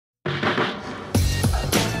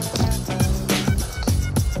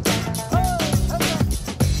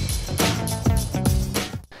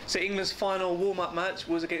England's final warm-up match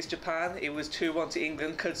was against Japan. It was 2-1 to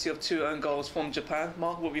England, courtesy of 2 own goals from Japan.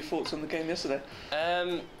 Mark, what were your thoughts on the game yesterday?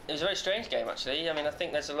 It was a very strange game, actually. I mean, I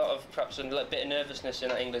think there's a lot of, perhaps a little bit of nervousness in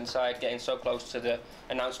that England side getting so close to the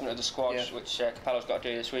announcement of the squads, which Capello's got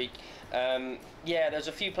to do this week. There's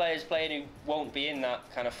a few players playing who won't be in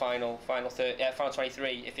that kind of final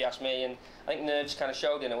 23, if you ask me, and I think nerves kind of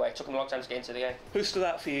showed in a way. It took them a long time to get into the game. Who stood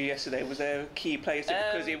out for you yesterday? Was there key players?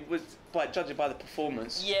 Because it was, judging by the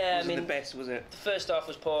performance, wasn't the best, was it? The first half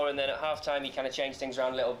was poor, and then at half-time he kind of changed things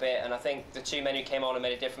around a little bit, and I think the two men who came on and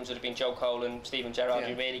made a difference would have been Joe Cole and Steven Gerrard,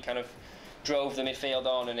 who really kind of drove the midfield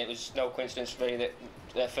on, and it was no coincidence really that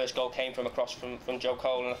their first goal came from a cross from Joe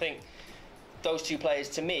Cole, and I think those two players,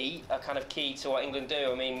 to me, are kind of key to what England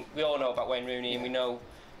do. I mean, we all know about Wayne Rooney, and we know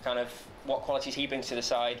kind of what qualities he brings to the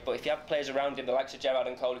side, but if you have players around him, the likes of Gerrard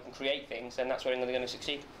and Cole, who can create things, then that's where England are going to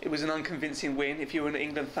succeed. It was an unconvincing win. If you were an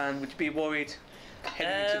England fan, would you be worried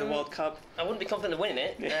heading into the World Cup? I wouldn't be confident of winning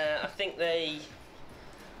it. I think I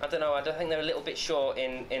think they're a little bit short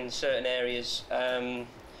in certain areas.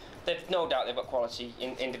 They've no doubt they've got quality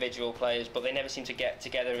in individual players, but they never seem to get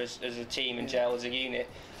together as a team and gel as a unit.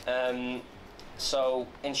 So,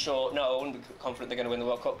 in short, no, I wouldn't be confident they're going to win the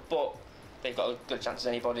World Cup, but they've got as good a chance as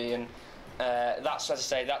anybody, and that's, as I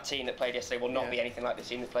say, that team that played yesterday will not be anything like the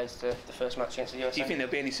team that plays the first match against the USA. Do you think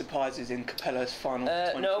there'll be any surprises in Capello's final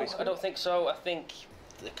 23 No, squad? I don't think so. I think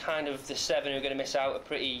the 7 who are going to miss out are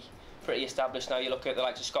pretty established now. You look at the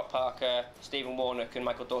likes of Scott Parker, Stephen Warnock and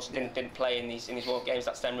Michael Dawson didn't play in these World Games.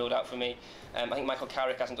 That's them ruled out for me. I think Michael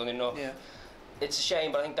Carrick hasn't done enough. It's a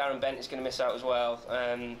shame, but I think Darren Bent is going to miss out as well,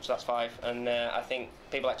 so that's 5. And I think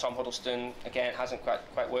people like Tom Huddleston, again, hasn't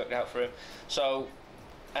quite worked out for him. So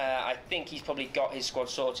I think he's probably got his squad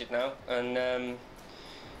sorted now, and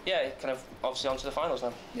kind of obviously on to the finals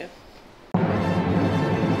now. Yeah.